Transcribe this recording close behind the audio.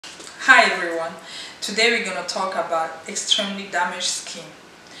Hi everyone, today we're going to talk about extremely damaged skin.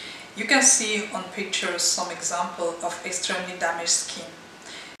 You can see on pictures some example of extremely damaged skin.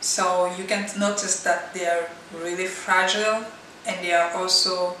 So you can notice that they are really fragile and they are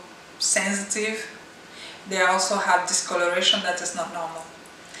also sensitive. They also have discoloration that is not normal.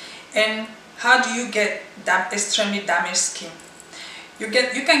 And how do you get that extremely damaged skin? You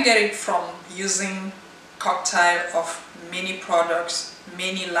can get it from using cocktail of many products,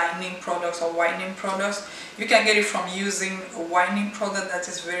 many lightening products or whitening products. You can get it from using a whitening product that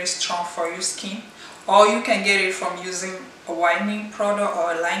is very strong for your skin, or you can get it from using a whitening product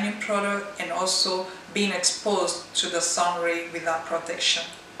or a lightening product and also being exposed to the sun ray without protection.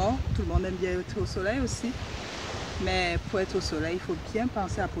 Tout le monde aime bien être au soleil aussi, mais pour être au soleil, il faut bien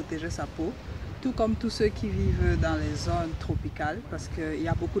penser à protéger sa peau, tout comme tous ceux qui vivent dans les zones tropicales, parce qu'il y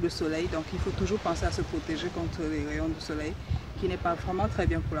a beaucoup de soleil, donc il faut toujours penser à se protéger contre les rayons du soleil, qui n'est pas vraiment très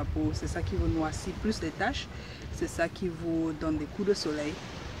bien pour la peau. C'est ça qui vous noircit plus les taches, c'est ça qui vous donne des coups de soleil,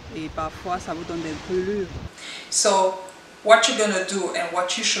 et parfois ça vous donne des brûlures. So, what you're gonna do and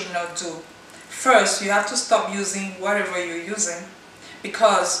what you should not do. First, you have to stop using whatever you're using,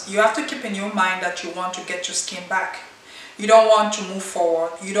 because you have to keep in your mind that you want to get your skin back. You don't want to move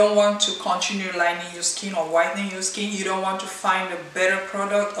forward. You don't want to continue lining your skin or whitening your skin. You don't want to find a better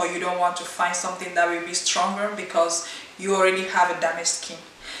product, or you don't want to find something that will be stronger because you already have a damaged skin.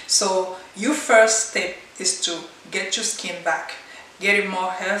 So your first step is to get your skin back, get it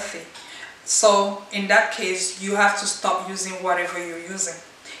more healthy. So in that case, you have to stop using whatever you're using.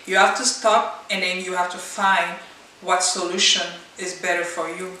 You have to stop, and then you have to find what solution is better for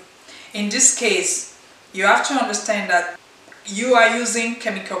you. In this case, you have to understand that you are using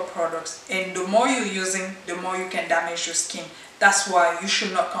chemical products, and the more you're using, the more you can damage your skin. That's why you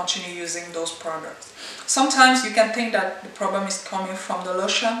should not continue using those products. Sometimes you can think that the problem is coming from the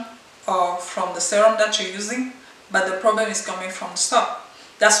lotion or from the serum that you're using, but the problem is coming from the soap.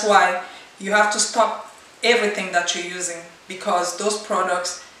 That's why you have to stop everything that you're using, because those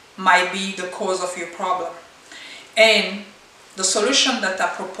products might be the cause of your problem. And the solution that I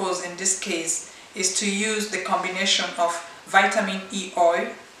propose in this case is to use the combination of vitamin E oil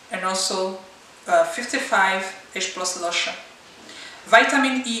and also 55H+ lotion.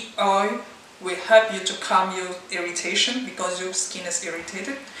 Vitamin E oil will help you to calm your irritation because your skin is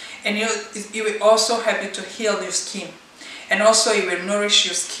irritated, and it will also help you to heal your skin, and also it will nourish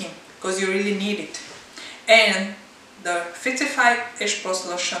your skin because you really need it. And the 55H+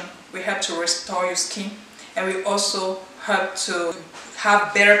 lotion will help to restore your skin, and will also help to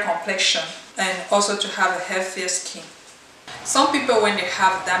have better complexion and also to have a healthier skin. Some people, when they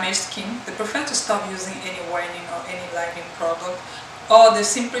have damaged skin, they prefer to stop using any whitening or any lightening product, or they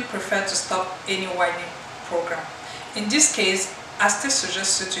simply prefer to stop any whitening program. In this case, I still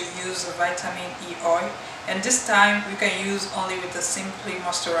suggest you to use a vitamin E oil, and this time you can use only with a simply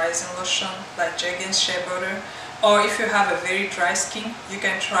moisturizing lotion like Jergens shea butter, or if you have a very dry skin, you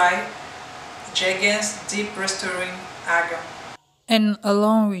can try Jergens Deep Restoring Argan. And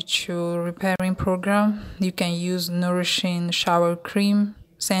along with your repairing program, you can use nourishing shower cream,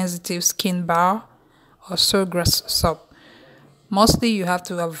 sensitive skin bar, or surgrass soap. Mostly you have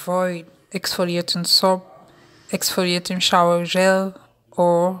to avoid exfoliating soap, exfoliating shower gel,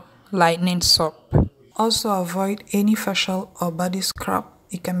 or lightening soap. Also avoid any facial or body scrub,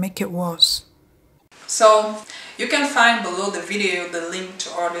 it can make it worse. So you can find below the video the link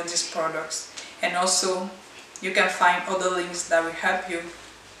to order these products, and also you can find other links that will help you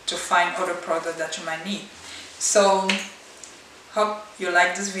to find other products that you might need. So, hope you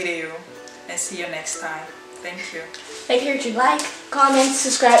like this video, and see you next time. Thank you. Make sure to like, comment,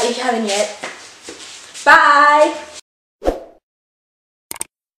 subscribe if you haven't yet. Bye!